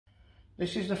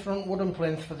This is the front wooden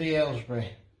plinth for the Aylesbury.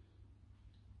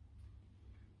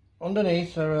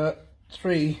 Underneath there are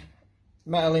 3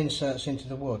 metal inserts into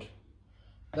the wood.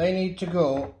 They need to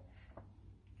go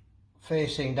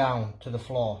facing down to the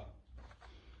floor.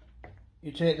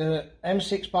 You take the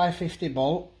M6x50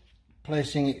 bolt,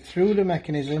 placing it through the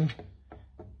mechanism,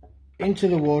 into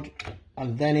the wood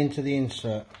and then into the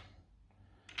insert.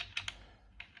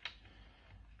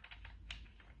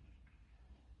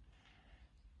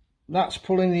 That's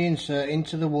pulling the insert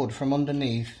into the wood from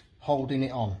underneath, holding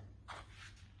it on.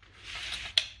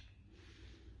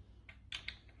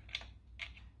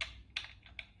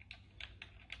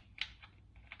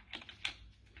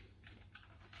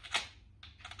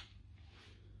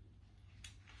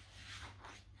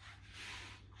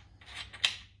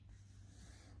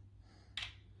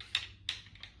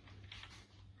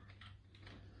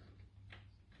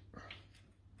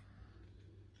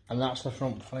 And that's the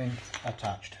front plinth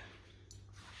attached.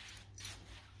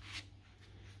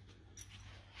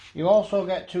 You also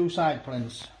get 2 side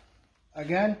plinths.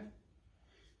 Again,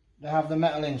 they have the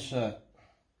metal insert.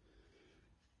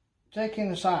 Taking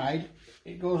the side,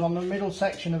 it goes on the middle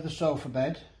section of the sofa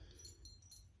bed.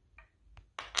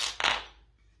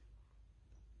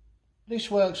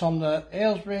 This works on the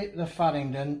Aylesbury, the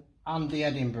Farringdon and the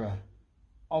Edinburgh.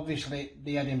 Obviously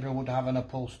the Edinburgh would have an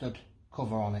upholstered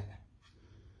cover on it.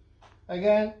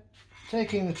 Again,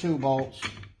 taking the 2 bolts,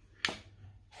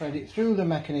 thread it through the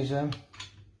mechanism,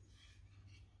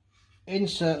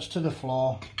 inserts to the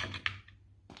floor,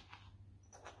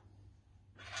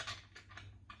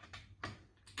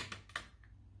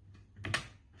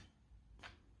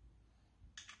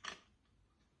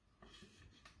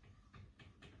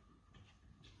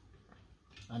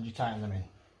 and you tighten them in.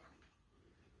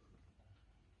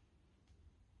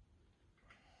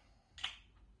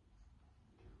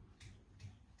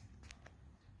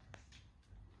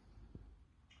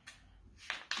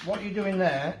 What you're doing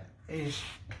there is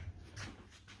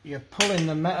you're pulling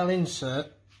the metal insert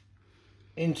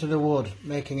into the wood,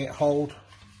 making it hold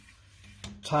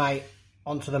tight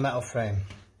onto the metal frame.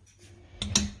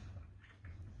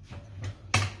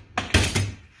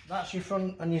 That's your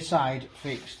front and your side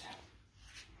fixed.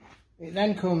 It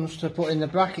then comes to putting the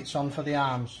brackets on for the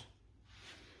arms.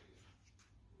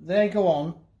 They go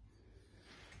on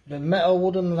the metal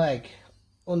wooden leg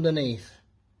underneath.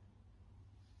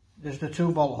 There's the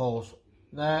 2 bolt holes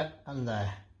there and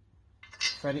there.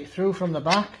 Thread it through from the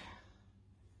back,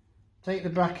 take the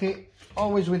bracket,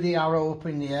 always with the arrow up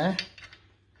in the air,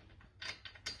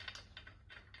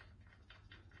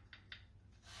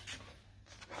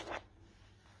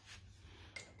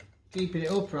 keeping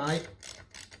it upright,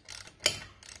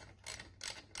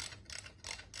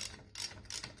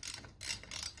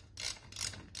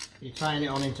 you're tying it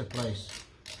on into place.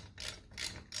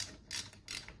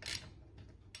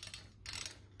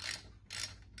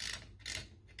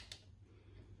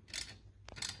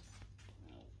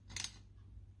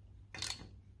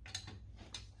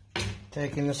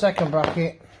 Taking the second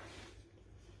bracket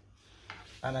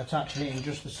and attaching it in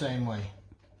just the same way.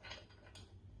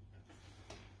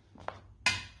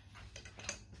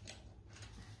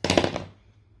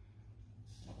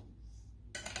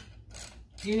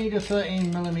 You need a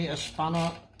 13mm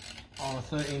spanner or a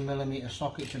 13mm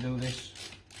socket to do this.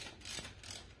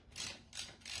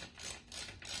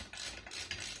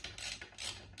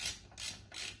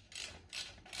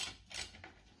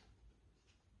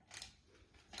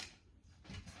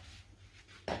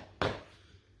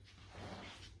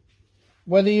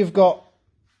 Whether you've got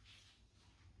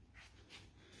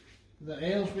the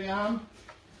Aylesbury arm,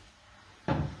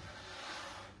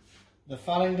 the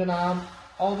Farringdon arm,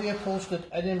 or the upholstered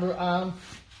Edinburgh arm,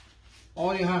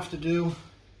 all you have to do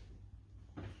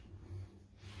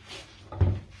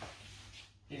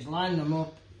is line them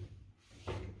up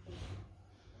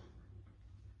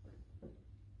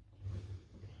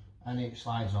and it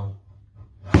slides on.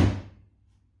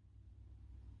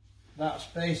 That's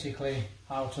basically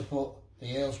how to put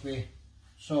the Aylesbury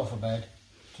sofa bed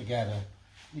together.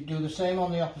 You do the same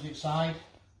on the opposite side.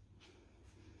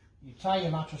 You tie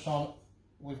your mattress on.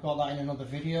 We've got that in another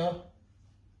video.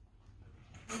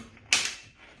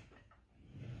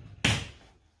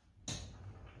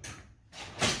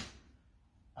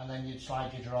 And then you'd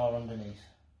slide your drawer underneath.